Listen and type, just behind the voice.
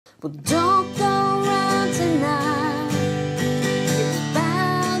Well, don't go around tonight. It's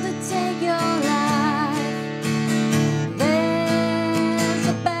bound to take your life. There's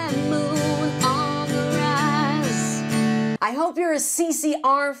a bad moon on the rise. I hope you're a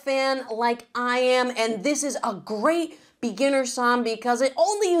CCR fan like I am, and this is a great beginner song because it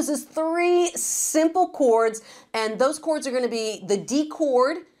only uses 3 simple chords, and those chords are going to be the D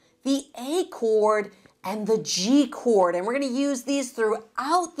chord, the A chord, and the G chord. And we're going to use these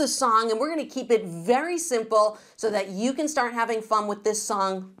throughout the song, and we're going to keep it very simple so that you can start having fun with this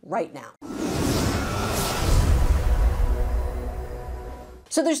song right now.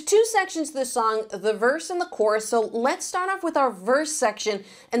 So there's 2 sections to this song, the verse and the chorus. So let's start off with our verse section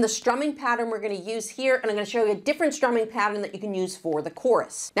and the strumming pattern we're going to use here. And I'm going to show you a different strumming pattern that you can use for the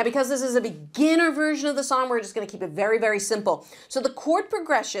chorus. Now, because this is a beginner version of the song, we're just going to keep it very, very simple. So the chord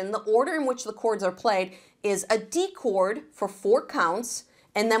progression, the order in which the chords are played, is a D chord for 4 counts.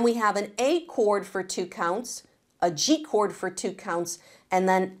 And then we have an A chord for 2 counts, a G chord for 2 counts, and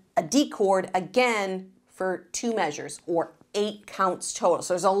then a D chord again for 2 measures, or 8 counts total.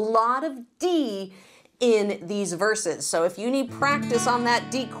 So there's a lot of D in these verses. So if you need practice on that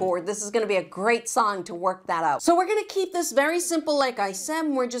D chord, this is going to be a great song to work that out. So we're going to keep this very simple, like I said,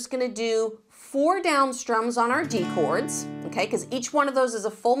 and we're just going to do 4 down strums on our D chords, okay, because each one of those is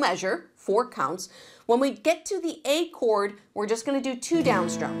a full measure, 4 counts. When we get to the A chord, we're just going to do 2 down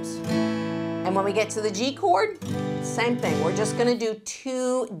strums. And when we get to the G chord, same thing. We're just going to do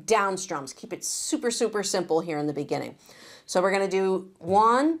 2 down strums. Keep it super, super simple here in the beginning. So we're going to do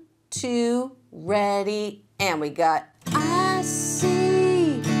 1, 2, ready, and we got I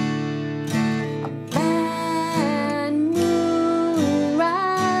see a bad moon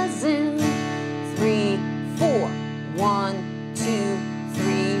rising. 3, 4. 1, 2,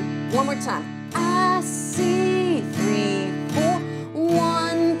 3. One more time. I see 3, 4.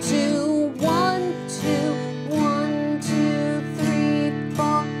 1, 2, 1, 2. 1, 2, 3,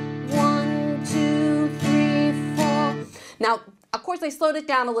 4. 1, 2, 3, 4. Now, of course, I slowed it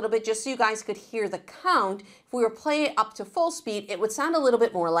down a little bit just so you guys could hear the count. If we were playing it up to full speed, it would sound a little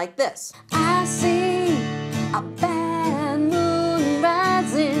bit more like this. I see a bad moon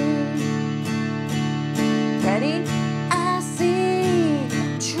rising. Ready? I see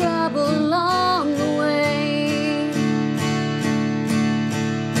trouble on the way.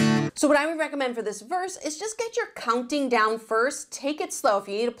 So what I would recommend for this verse is just get your counting down first. Take it slow. If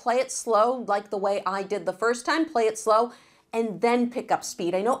you need to play it slow, like the way I did the first time, play it slow and then pick up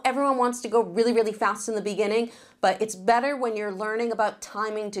speed. I know everyone wants to go really, really fast in the beginning, but it's better when you're learning about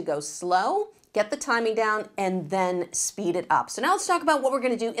timing to go slow, get the timing down, and then speed it up. So now let's talk about what we're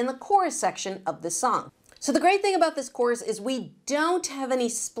going to do in the chorus section of this song. So the great thing about this chorus is we don't have any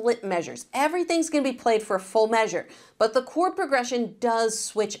split measures. Everything's going to be played for a full measure, but the chord progression does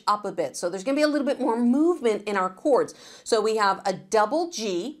switch up a bit. So there's going to be a little bit more movement in our chords. So we have a double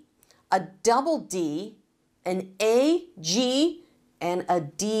G, a double D, an A, G, and a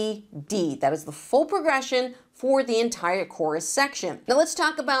D, D. That is the full progression for the entire chorus section. Now let's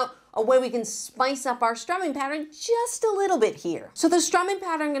talk about a way we can spice up our strumming pattern just a little bit here. So the strumming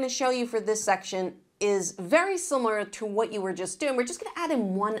pattern I'm going to show you for this section is very similar to what you were just doing. We're just going to add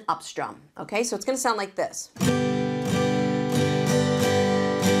in 1 up strum. Okay, so it's going to sound like this.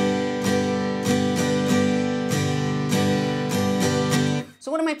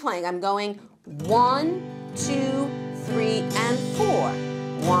 So what am I playing? I'm going 1, 2, 3, and 4.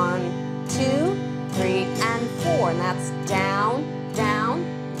 1, 2, 3, and 4. And that's down, down,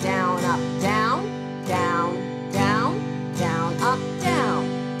 down, up, down, down, down, down, up, down.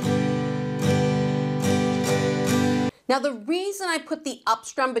 Now the reason I put the up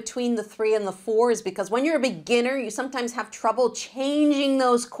strum between the 3 and the 4 is because when you're a beginner, you sometimes have trouble changing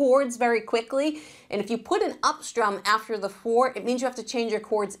those chords very quickly. And if you put an up strum after the 4, it means you have to change your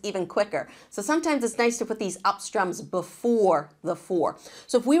chords even quicker. So sometimes it's nice to put these up strums before the 4.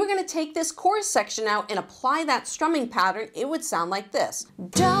 So if we were going to take this chorus section out and apply that strumming pattern, it would sound like this.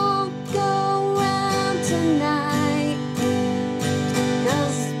 Don't go around tonight,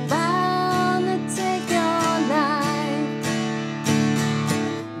 'cause it's bound to take your life.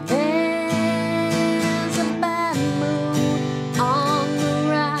 There's a bad mood on the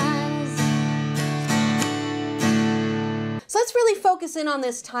rise. So let's really focus in on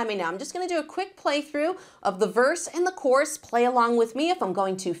this timing now. I'm just going to do a quick playthrough of the verse and the chorus. Play along with me. If I'm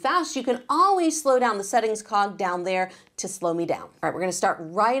going too fast, you can always slow down the settings cog down there to slow me down. All right, we're going to start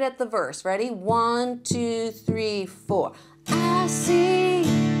right at the verse. Ready? 1, 2, 3, 4. I see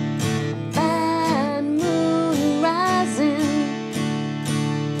a bad moon rising.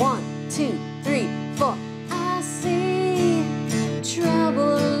 1, 2, 3, 4. I see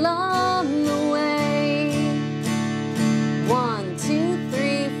trouble along the way. 1, 2,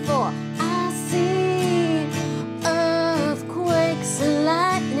 3, 4. I see earthquakes and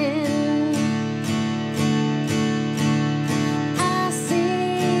lightning. I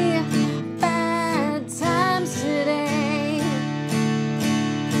see bad times today.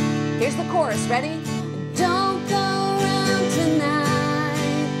 Here's the chorus, ready? Don't go around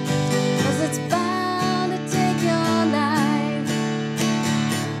tonight, 'cause it's bound to take your life.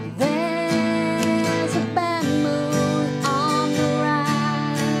 There's a bad mood on the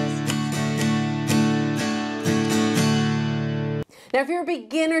rise. Now, if you're a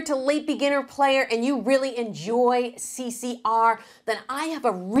beginner to late beginner player and you really enjoy CCR, then I have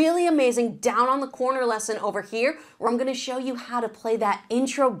a really amazing down on the corner lesson over here where I'm going to show you how to play that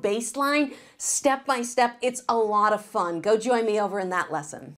intro bass line step by step. It's a lot of fun. Go join me over in that lesson.